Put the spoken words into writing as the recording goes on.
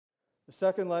The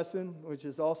second lesson, which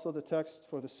is also the text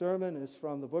for the sermon, is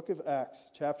from the book of Acts,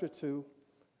 chapter 2,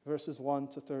 verses 1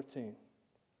 to 13.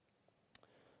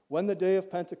 When the day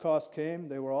of Pentecost came,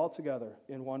 they were all together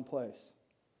in one place.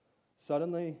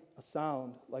 Suddenly, a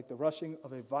sound like the rushing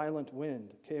of a violent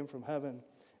wind came from heaven,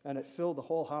 and it filled the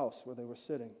whole house where they were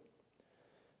sitting.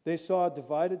 They saw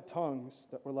divided tongues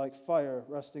that were like fire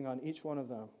resting on each one of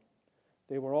them.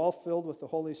 They were all filled with the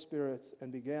Holy Spirit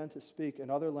and began to speak in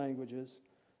other languages,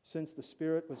 since the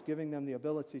Spirit was giving them the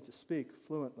ability to speak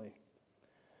fluently.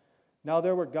 Now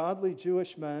there were godly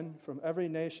Jewish men from every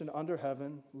nation under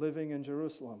heaven living in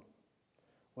Jerusalem.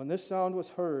 When this sound was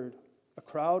heard, a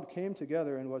crowd came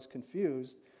together and was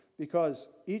confused, because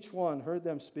each one heard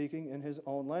them speaking in his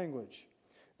own language.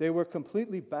 They were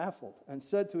completely baffled and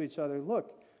said to each other,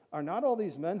 "Look, are not all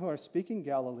these men who are speaking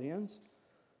Galileans?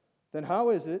 Then how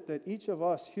is it that each of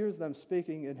us hears them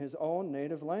speaking in his own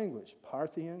native language?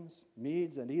 Parthians,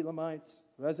 Medes and Elamites,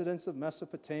 residents of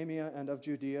Mesopotamia and of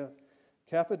Judea,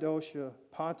 Cappadocia,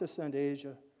 Pontus and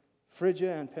Asia,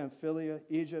 Phrygia and Pamphylia,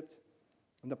 Egypt,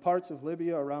 and the parts of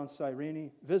Libya around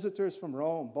Cyrene, visitors from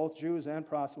Rome, both Jews and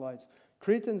proselytes,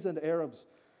 Cretans and Arabs.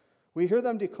 We hear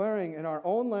them declaring in our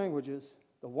own languages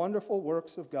the wonderful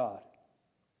works of God."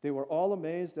 They were all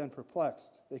amazed and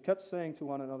perplexed. They kept saying to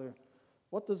one another,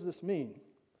 "What does this mean?"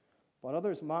 But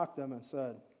others mocked them and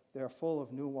said, "They are full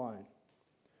of new wine."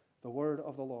 The word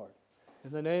of the Lord.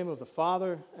 In the name of the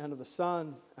Father, and of the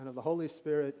Son, and of the Holy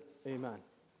Spirit, amen.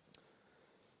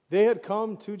 They had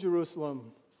come to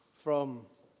Jerusalem from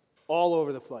all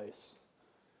over the place.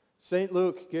 St.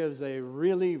 Luke gives a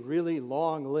really, really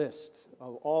long list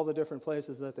of all the different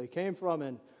places that they came from,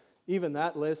 and even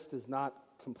that list is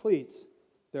not complete.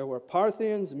 There were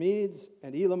Parthians, Medes,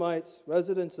 and Elamites,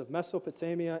 residents of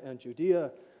Mesopotamia and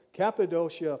Judea,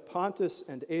 Cappadocia, Pontus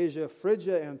and Asia,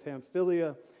 Phrygia and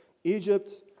Pamphylia,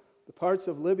 Egypt, the parts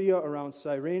of Libya around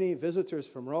Cyrene, visitors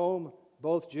from Rome,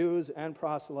 both Jews and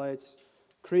proselytes,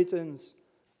 Cretans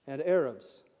and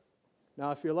Arabs.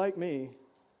 Now, if you're like me,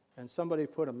 and somebody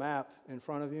put a map in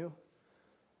front of you,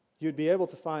 you'd be able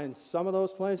to find some of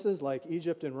those places, like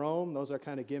Egypt and Rome. Those are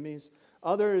kind of gimmies.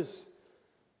 Others,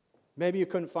 maybe you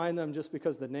couldn't find them just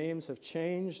because the names have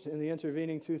changed in the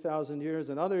intervening 2,000 years,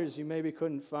 and others you maybe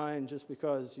couldn't find just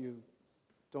because you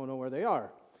don't know where they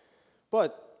are.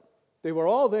 But they were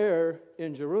all there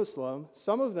in Jerusalem.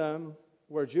 Some of them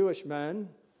were Jewish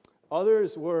men.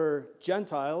 Others were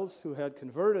Gentiles who had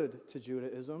converted to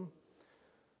Judaism.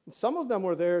 And some of them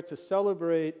were there to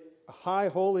celebrate a high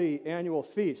holy annual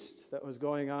feast that was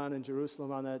going on in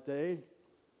Jerusalem on that day.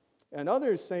 And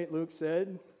others, St. Luke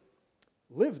said,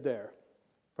 lived there.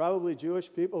 Probably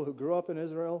Jewish people who grew up in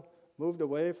Israel, moved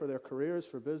away for their careers,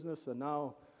 for business, and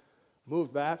now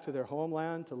moved back to their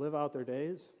homeland to live out their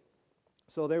days.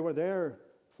 So they were there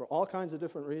for all kinds of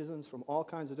different reasons, from all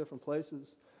kinds of different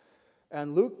places.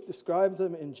 And Luke describes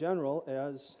them in general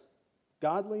as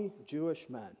godly Jewish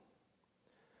men.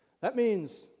 That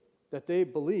means that they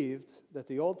believed that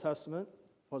the Old Testament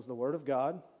was the Word of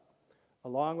God,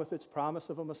 along with its promise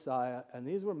of a Messiah, and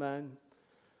these were men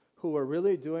who were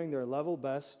really doing their level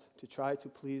best to try to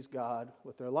please God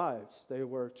with their lives. They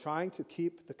were trying to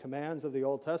keep the commands of the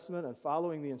Old Testament and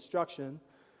following the instruction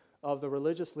of the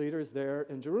religious leaders there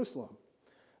in Jerusalem.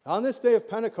 On this day of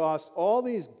Pentecost, all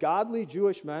these godly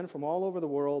Jewish men from all over the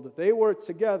world, they were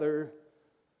together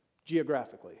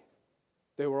geographically.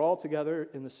 They were all together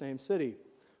in the same city.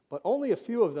 But only a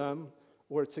few of them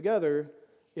were together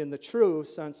in the true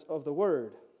sense of the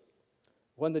word.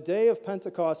 When the day of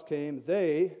Pentecost came,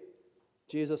 they,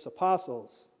 Jesus'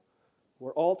 apostles,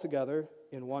 were all together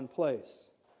in one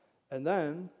place. And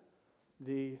then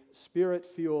the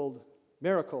Spirit-fueled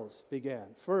miracles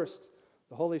began. First,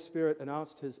 the Holy Spirit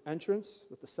announced his entrance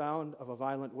with the sound of a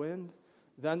violent wind.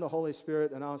 Then the Holy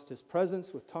Spirit announced his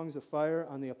presence with tongues of fire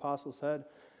on the apostles' head.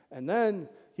 And then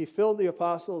he filled the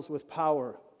apostles with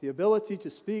power, the ability to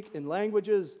speak in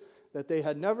languages that they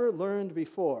had never learned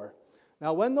before.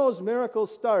 Now, when those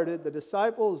miracles started, the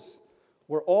disciples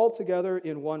were all together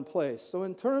in one place. So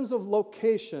in terms of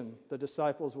location, the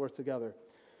disciples were together.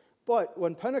 But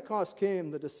when Pentecost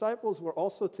came, the disciples were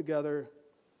also together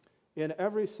in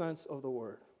every sense of the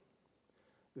word.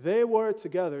 They were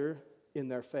together in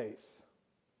their faith,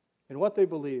 in what they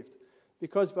believed.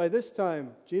 Because by this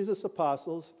time, Jesus'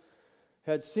 apostles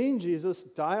had seen Jesus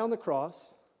die on the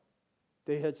cross.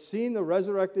 They had seen the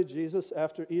resurrected Jesus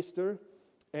after Easter.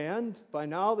 And by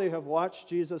now they have watched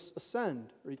Jesus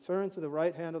ascend, return to the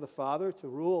right hand of the Father to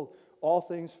rule all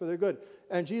things for their good.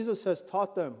 And Jesus has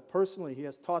taught them personally. He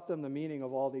has taught them the meaning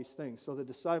of all these things. So the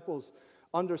disciples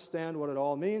understand what it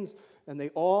all means, and they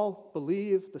all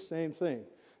believe the same thing.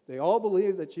 They all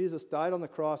believed that Jesus died on the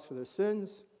cross for their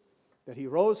sins, that he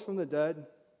rose from the dead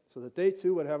so that they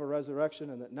too would have a resurrection,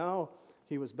 and that now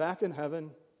he was back in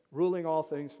heaven ruling all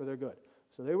things for their good.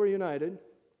 So they were united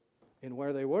in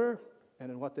where they were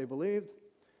and in what they believed,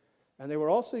 and they were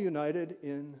also united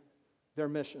in their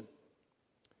mission,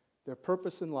 their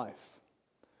purpose in life.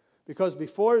 Because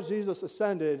before Jesus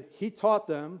ascended, he taught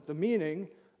them the meaning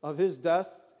of his death,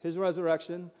 his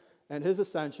resurrection, and his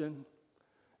ascension.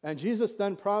 And Jesus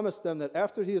then promised them that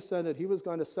after he ascended, he was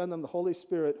going to send them the Holy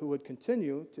Spirit who would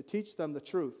continue to teach them the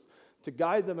truth, to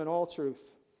guide them in all truth.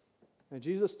 And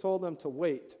Jesus told them to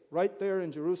wait right there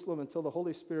in Jerusalem until the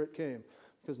Holy Spirit came.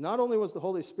 Because not only was the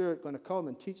Holy Spirit going to come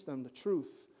and teach them the truth,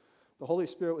 the Holy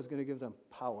Spirit was going to give them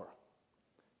power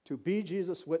to be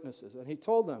Jesus' witnesses. And he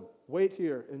told them, wait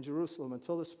here in Jerusalem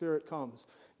until the Spirit comes.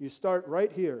 You start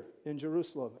right here in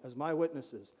Jerusalem as my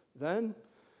witnesses. Then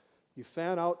you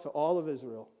fan out to all of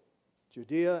Israel,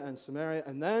 Judea and Samaria,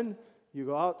 and then you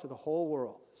go out to the whole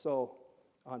world. So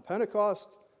on Pentecost,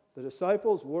 the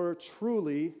disciples were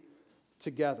truly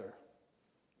together.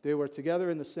 They were together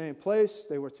in the same place,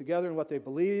 they were together in what they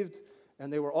believed,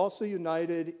 and they were also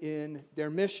united in their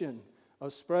mission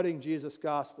of spreading Jesus'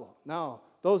 gospel. Now,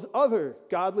 those other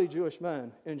godly Jewish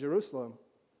men in Jerusalem,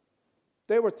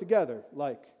 they were together,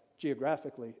 like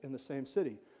geographically in the same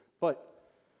city, but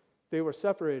they were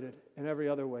separated in every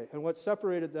other way. And what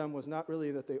separated them was not really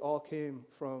that they all came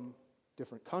from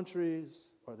different countries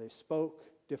or they spoke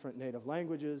different native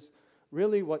languages.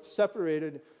 Really, what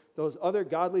separated those other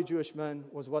godly Jewish men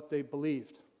was what they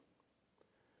believed.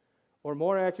 Or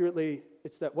more accurately,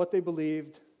 it's that what they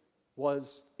believed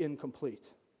was incomplete.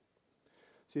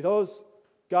 See, those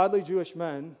godly Jewish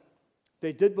men,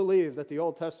 they did believe that the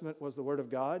Old Testament was the Word of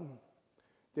God.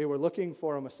 They were looking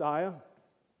for a Messiah,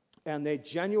 and they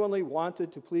genuinely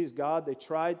wanted to please God. They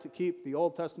tried to keep the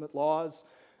Old Testament laws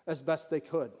as best they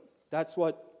could. That's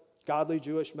what godly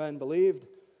Jewish men believed,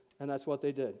 and that's what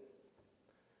they did.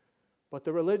 But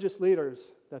the religious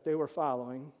leaders that they were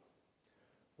following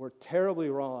were terribly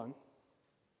wrong.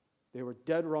 They were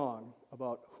dead wrong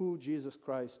about who Jesus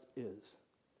Christ is.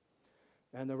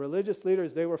 And the religious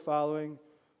leaders they were following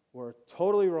were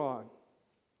totally wrong,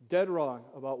 dead wrong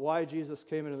about why Jesus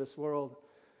came into this world.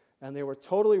 And they were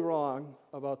totally wrong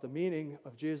about the meaning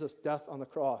of Jesus' death on the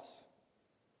cross,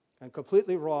 and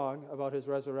completely wrong about his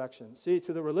resurrection. See,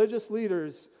 to the religious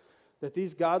leaders that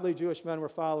these godly Jewish men were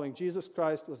following, Jesus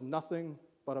Christ was nothing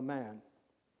but a man.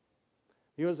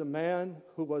 He was a man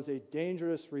who was a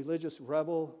dangerous religious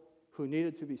rebel who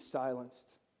needed to be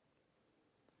silenced.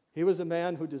 He was a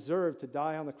man who deserved to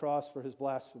die on the cross for his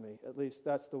blasphemy. At least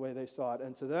that's the way they saw it.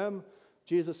 And to them,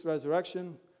 Jesus'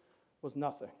 resurrection was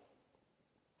nothing.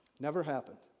 Never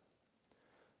happened.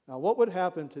 Now, what would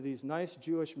happen to these nice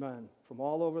Jewish men from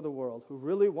all over the world who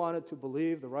really wanted to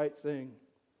believe the right thing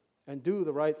and do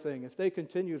the right thing if they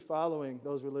continued following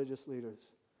those religious leaders?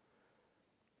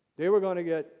 They were going to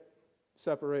get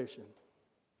separation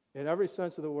in every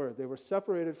sense of the word. They were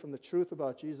separated from the truth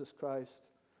about Jesus Christ.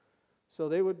 So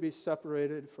they would be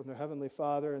separated from their Heavenly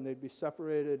Father, and they'd be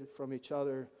separated from each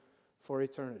other for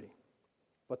eternity.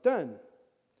 But then,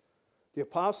 the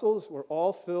apostles were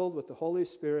all filled with the Holy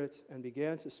Spirit and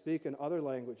began to speak in other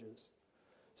languages,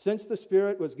 since the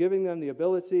Spirit was giving them the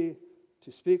ability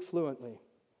to speak fluently.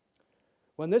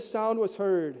 When this sound was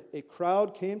heard, a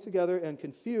crowd came together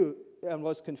and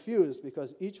was confused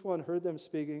because each one heard them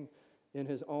speaking in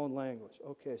his own language.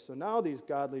 Okay, so now these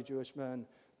godly Jewish men,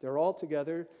 they're all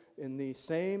together in the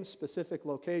same specific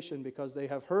location because they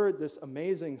have heard this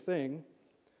amazing thing,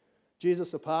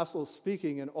 Jesus' apostles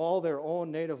speaking in all their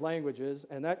own native languages,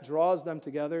 and that draws them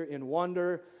together in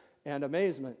wonder and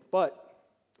amazement. But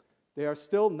they are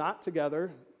still not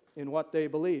together in what they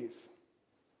believe.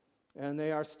 And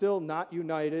they are still not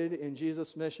united in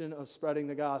Jesus' mission of spreading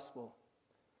the gospel.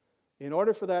 In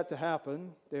order for that to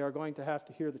happen, they are going to have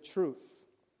to hear the truth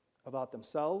about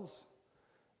themselves,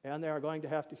 and they are going to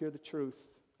have to hear the truth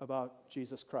about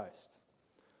Jesus Christ.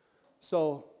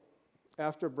 So,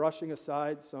 after brushing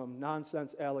aside some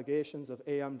nonsense allegations of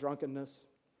AM drunkenness,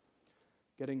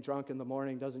 getting drunk in the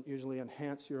morning doesn't usually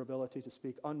enhance your ability to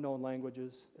speak unknown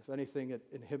languages. If anything, it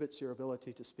inhibits your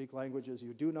ability to speak languages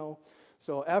you do know.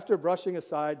 So after brushing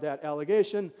aside that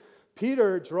allegation,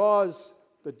 Peter draws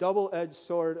the double-edged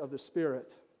sword of the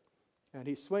Spirit, and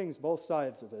he swings both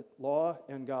sides of it, law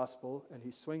and gospel, and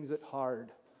he swings it hard.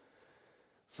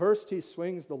 First, he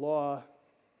swings the law,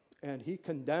 and he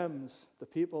condemns the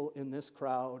people in this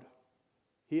crowd.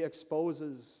 He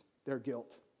exposes their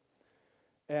guilt,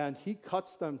 and he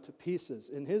cuts them to pieces.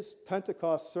 In his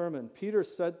Pentecost sermon, Peter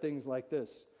said things like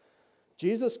this: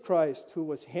 Jesus Christ, who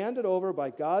was handed over by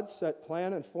God's set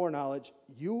plan and foreknowledge,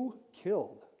 you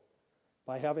killed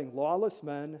by having lawless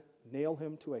men nail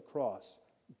him to a cross.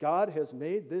 God has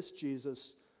made this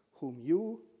Jesus whom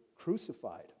you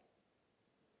crucified.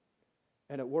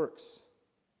 And it works.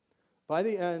 By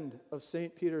the end of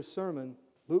St. Peter's sermon,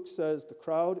 Luke says the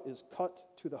crowd is cut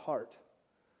to the heart.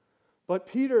 But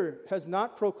Peter has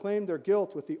not proclaimed their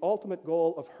guilt with the ultimate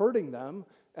goal of hurting them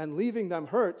and leaving them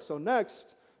hurt. So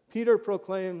next, Peter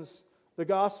proclaims the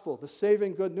gospel, the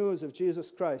saving good news of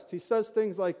Jesus Christ. He says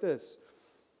things like this: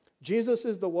 Jesus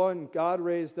is the one God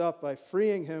raised up by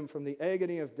freeing him from the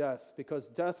agony of death, because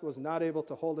death was not able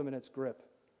to hold him in its grip.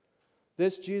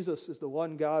 This Jesus is the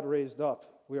one God raised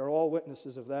up. We are all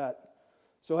witnesses of that.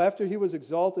 So after he was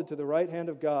exalted to the right hand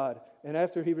of God, and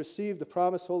after he received the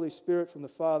promised Holy Spirit from the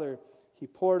Father, he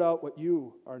poured out what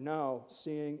you are now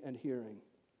seeing and hearing.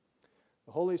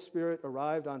 The Holy Spirit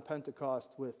arrived on Pentecost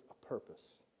with a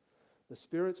purpose. The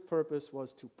Spirit's purpose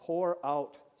was to pour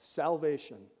out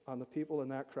salvation on the people in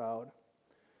that crowd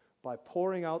by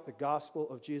pouring out the gospel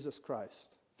of Jesus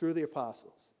Christ through the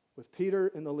apostles, with Peter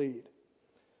in the lead.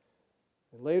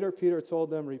 And later Peter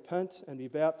told them, "Repent and be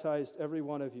baptized, every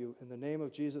one of you, in the name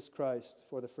of Jesus Christ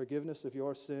for the forgiveness of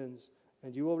your sins,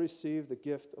 and you will receive the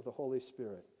gift of the Holy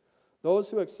Spirit." Those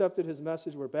who accepted his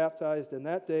message were baptized, and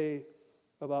that day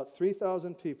about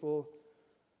 3,000 people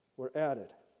were added.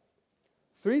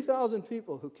 3,000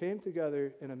 people who came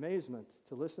together in amazement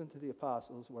to listen to the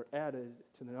apostles were added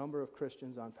to the number of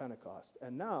Christians on Pentecost.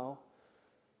 And now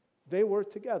they were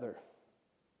together.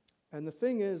 And the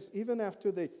thing is, even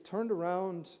after they turned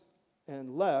around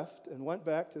and left and went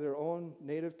back to their own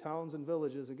native towns and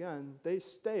villages again, they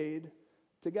stayed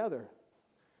together.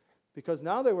 Because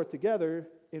now they were together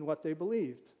in what they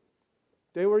believed.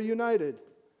 They were united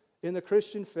in the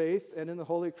Christian faith and in the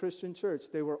Holy Christian Church.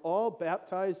 They were all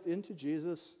baptized into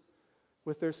Jesus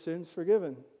with their sins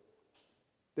forgiven.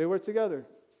 They were together,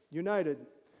 united.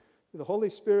 The Holy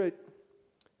Spirit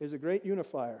is a great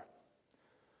unifier.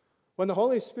 When the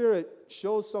Holy Spirit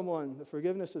shows someone the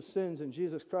forgiveness of sins in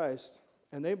Jesus Christ,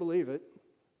 and they believe it,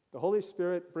 the Holy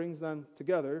Spirit brings them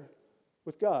together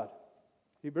with God.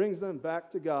 He brings them back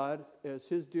to God as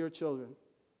his dear children,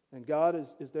 and God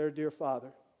is their dear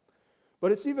Father.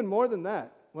 But it's even more than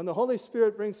that. When the Holy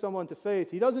Spirit brings someone to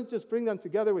faith, he doesn't just bring them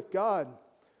together with God.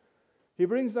 He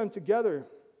brings them together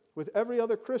with every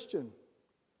other Christian.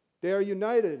 They are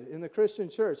united in the Christian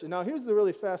church. And now here's the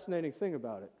really fascinating thing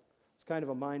about it. It's kind of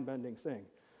a mind-bending thing.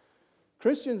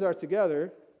 Christians are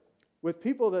together with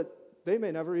people that they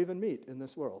may never even meet in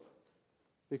this world,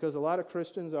 because a lot of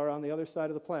Christians are on the other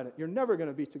side of the planet. You're never going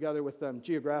to be together with them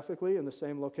geographically in the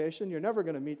same location. You're never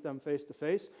going to meet them face to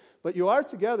face. But you are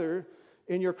together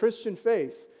in your Christian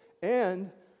faith.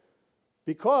 And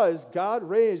because God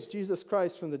raised Jesus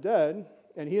Christ from the dead,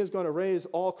 and he is going to raise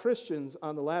all Christians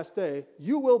on the last day,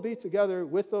 you will be together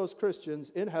with those Christians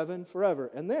in heaven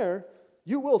forever. And there,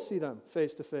 you will see them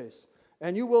face to face.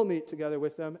 And you will meet together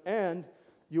with them. And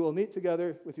you will meet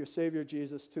together with your Savior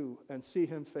Jesus too, and see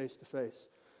him face to face.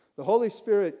 The Holy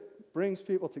Spirit brings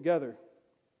people together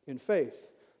in faith.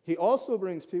 He also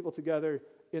brings people together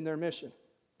in their mission,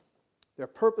 their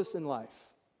purpose in life.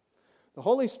 The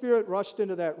Holy Spirit rushed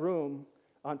into that room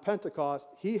on Pentecost.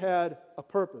 He had a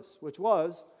purpose, which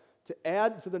was to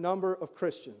add to the number of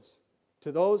Christians,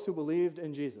 to those who believed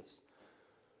in Jesus.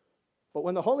 But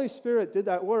when the Holy Spirit did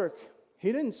that work,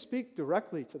 he didn't speak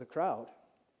directly to the crowd.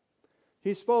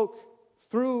 He spoke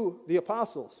through the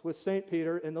apostles with St.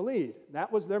 Peter in the lead.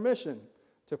 That was their mission,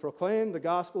 to proclaim the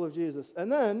gospel of Jesus.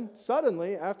 And then,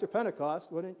 suddenly, after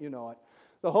Pentecost, wouldn't you know it,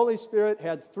 the Holy Spirit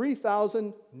had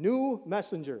 3,000 new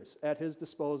messengers at his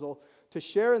disposal to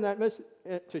share in that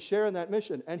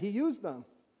mission, and he used them.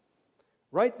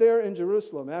 Right there in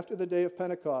Jerusalem, after the day of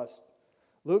Pentecost,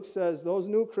 Luke says those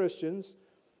new Christians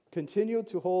continued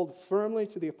to hold firmly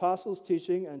to the apostles'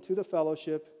 teaching and to the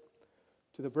fellowship,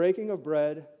 to the breaking of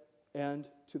bread, and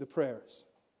to the prayers.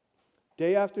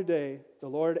 Day after day, the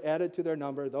Lord added to their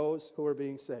number those who were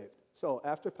being saved. So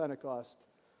after Pentecost,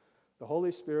 the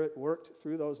Holy Spirit worked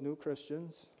through those new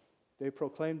Christians. They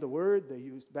proclaimed the word, they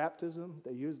used baptism,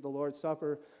 they used the Lord's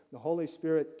Supper. The Holy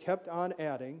Spirit kept on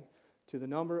adding to the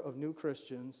number of new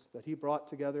Christians that he brought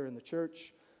together in the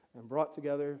church and brought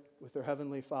together with their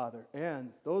Heavenly Father.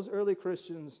 And those early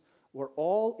Christians were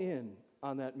all in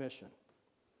on that mission.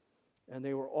 And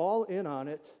they were all in on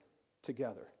it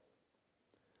together.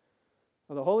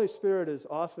 Now, the Holy Spirit is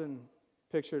often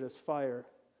pictured as fire.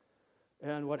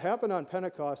 And what happened on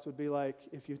Pentecost would be like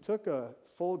if you took a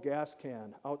full gas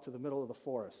can out to the middle of the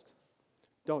forest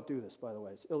Don't do this, by the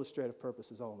way. It's illustrative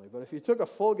purposes only. But if you took a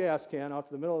full gas can out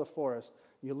to the middle of the forest,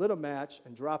 you lit a match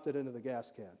and dropped it into the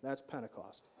gas can, that's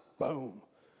Pentecost. Boom.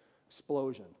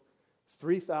 Explosion.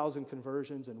 3,000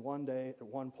 conversions in one day at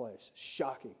one place.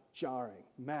 Shocking, jarring,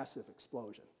 massive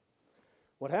explosion.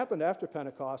 What happened after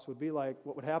Pentecost would be like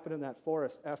what would happen in that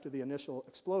forest after the initial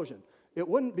explosion. It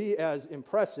wouldn't be as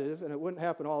impressive, and it wouldn't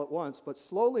happen all at once, but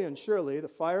slowly and surely the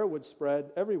fire would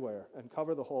spread everywhere and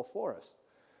cover the whole forest.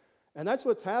 And that's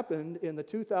what's happened in the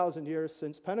 2,000 years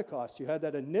since Pentecost. You had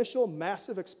that initial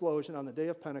massive explosion on the day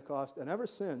of Pentecost, and ever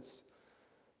since,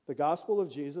 the gospel of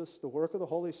Jesus, the work of the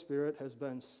Holy Spirit, has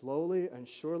been slowly and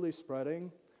surely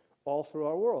spreading all through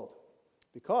our world.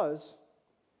 Because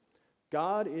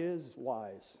God is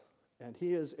wise, and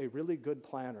He is a really good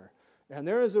planner. And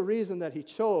there is a reason that He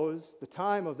chose the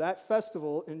time of that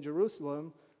festival in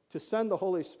Jerusalem to send the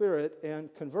Holy Spirit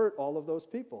and convert all of those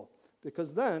people.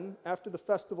 Because then, after the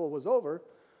festival was over,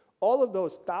 all of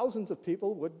those thousands of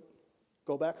people would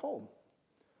go back home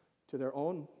to their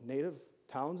own native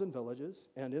towns and villages,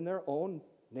 and in their own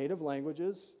native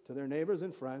languages, to their neighbors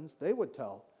and friends, they would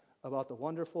tell about the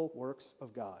wonderful works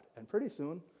of God. And pretty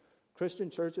soon, Christian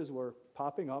churches were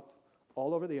popping up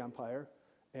all over the empire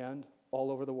and all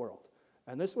over the world.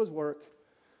 And this was work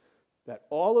that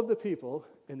all of the people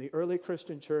in the early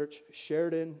Christian church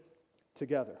shared in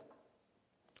together.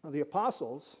 Now, the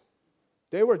apostles,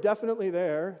 they were definitely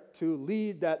there to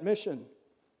lead that mission,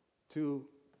 to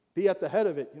be at the head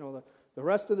of it. You know, the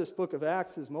rest of this book of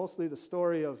Acts is mostly the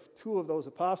story of two of those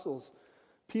apostles,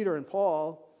 Peter and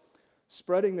Paul,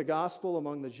 spreading the gospel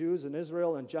among the Jews in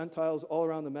Israel and Gentiles all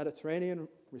around the Mediterranean,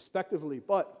 respectively.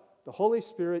 But the Holy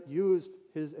Spirit used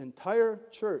His entire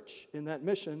church in that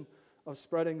mission of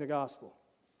spreading the gospel.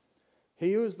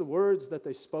 He used the words that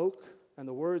they spoke and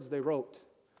the words they wrote.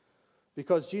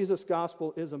 Because Jesus'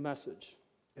 gospel is a message.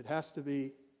 It has to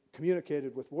be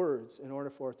communicated with words in order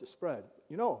for it to spread.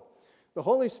 You know, the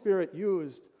Holy Spirit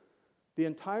used the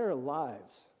entire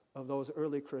lives of those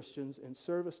early Christians in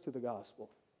service to the gospel.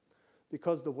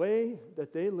 Because the way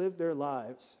that they lived their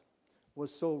lives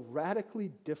was so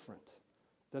radically different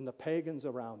than the pagans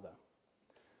around them.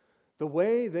 The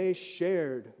way they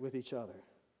shared with each other,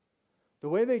 the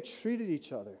way they treated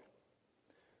each other,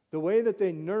 the way that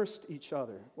they nursed each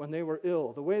other when they were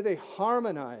ill, the way they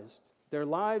harmonized their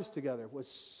lives together was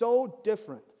so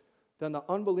different than the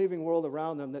unbelieving world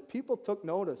around them that people took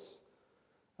notice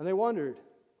and they wondered.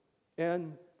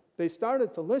 And they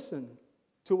started to listen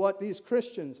to what these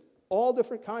Christians, all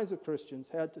different kinds of Christians,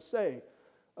 had to say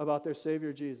about their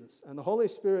Savior Jesus. And the Holy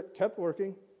Spirit kept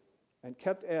working and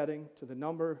kept adding to the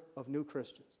number of new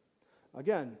Christians.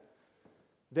 Again,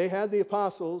 they had the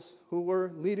apostles who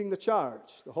were leading the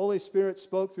charge. The Holy Spirit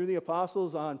spoke through the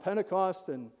apostles on Pentecost,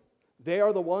 and they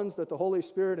are the ones that the Holy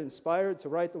Spirit inspired to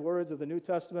write the words of the New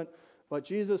Testament. But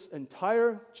Jesus'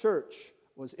 entire church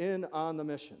was in on the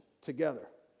mission together.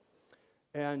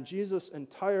 And Jesus'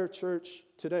 entire church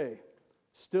today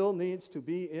still needs to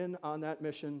be in on that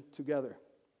mission together.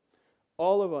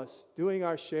 All of us doing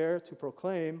our share to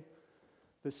proclaim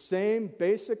the same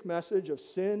basic message of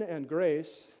sin and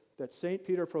grace that St.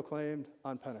 Peter proclaimed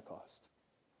on Pentecost.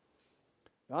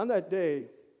 Now, on that day,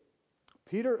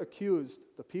 Peter accused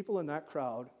the people in that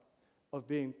crowd of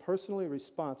being personally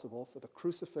responsible for the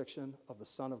crucifixion of the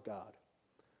Son of God.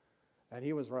 And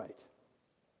he was right.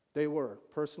 They were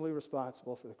personally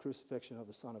responsible for the crucifixion of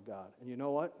the Son of God. And you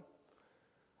know what?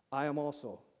 I am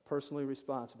also personally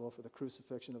responsible for the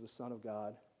crucifixion of the Son of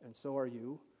God, and so are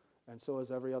you, and so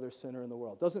is every other sinner in the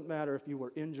world. Doesn't matter if you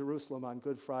were in Jerusalem on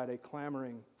Good Friday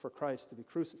clamoring for Christ to be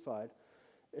crucified.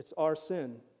 It's our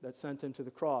sin that sent him to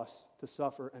the cross to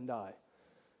suffer and die.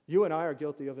 You and I are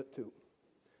guilty of it too.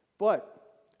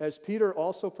 But, as Peter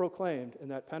also proclaimed in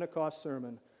that Pentecost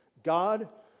sermon, God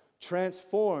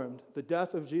transformed the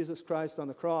death of Jesus Christ on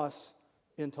the cross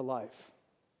into life.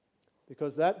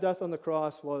 Because that death on the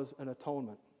cross was an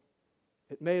atonement.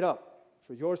 It made up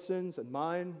for your sins and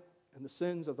mine and the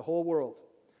sins of the whole world.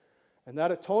 And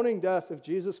that atoning death of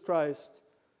Jesus Christ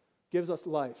gives us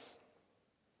life.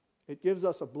 It gives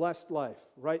us a blessed life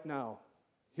right now,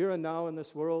 here and now in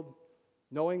this world,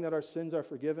 knowing that our sins are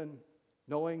forgiven,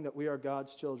 knowing that we are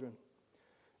God's children.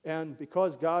 And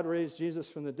because God raised Jesus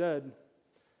from the dead,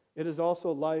 it is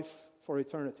also life for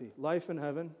eternity, life in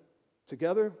heaven,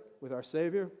 together with our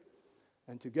Savior,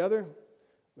 and together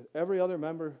with every other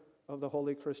member of the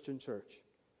Holy Christian Church.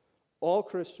 All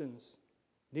Christians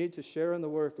need to share in the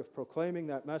work of proclaiming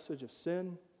that message of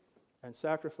sin and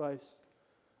sacrifice,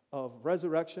 of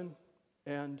resurrection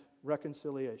and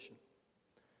reconciliation.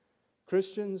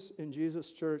 Christians in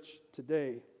Jesus' church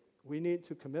today, we need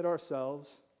to commit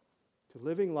ourselves to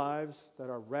living lives that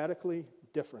are radically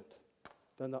different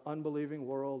than the unbelieving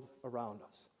world around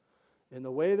us. In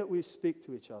the way that we speak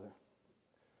to each other,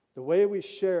 the way we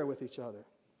share with each other,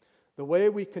 the way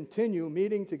we continue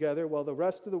meeting together while the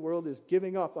rest of the world is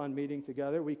giving up on meeting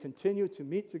together, we continue to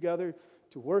meet together,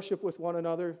 to worship with one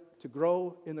another, to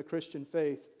grow in the Christian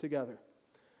faith together.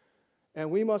 And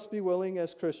we must be willing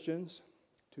as Christians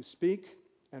to speak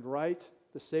and write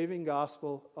the saving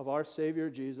gospel of our Savior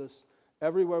Jesus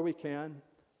everywhere we can,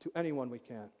 to anyone we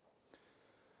can.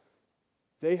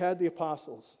 They had the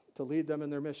apostles to lead them in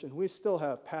their mission. We still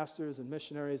have pastors and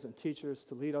missionaries and teachers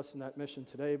to lead us in that mission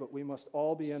today, but we must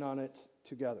all be in on it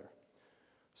together.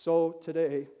 So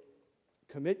today,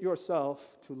 commit yourself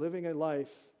to living a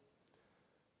life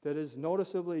that is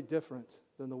noticeably different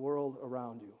than the world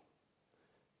around you.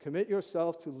 Commit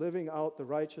yourself to living out the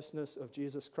righteousness of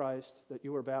Jesus Christ that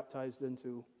you were baptized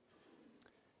into,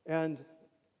 and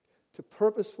to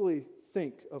purposefully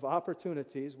think of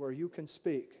opportunities where you can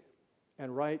speak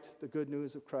and write the good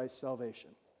news of Christ's salvation.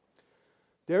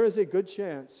 There is a good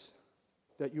chance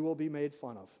that you will be made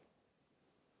fun of.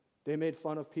 They made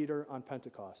fun of Peter on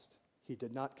Pentecost. He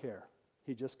did not care.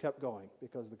 He just kept going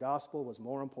because the gospel was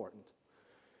more important.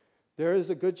 There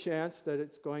is a good chance that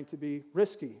it's going to be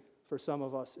risky for some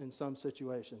of us in some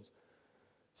situations.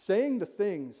 Saying the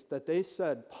things that they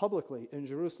said publicly in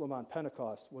Jerusalem on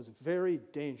Pentecost was very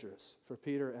dangerous for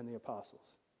Peter and the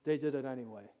apostles. They did it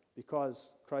anyway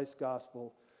because Christ's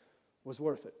gospel was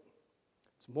worth it.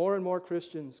 As more and more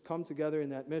Christians come together in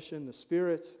that mission, the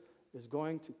Spirit is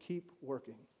going to keep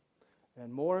working.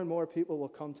 And more people will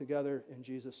come together in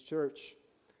Jesus' church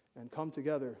and come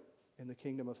together in the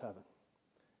kingdom of heaven.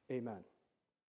 Amen.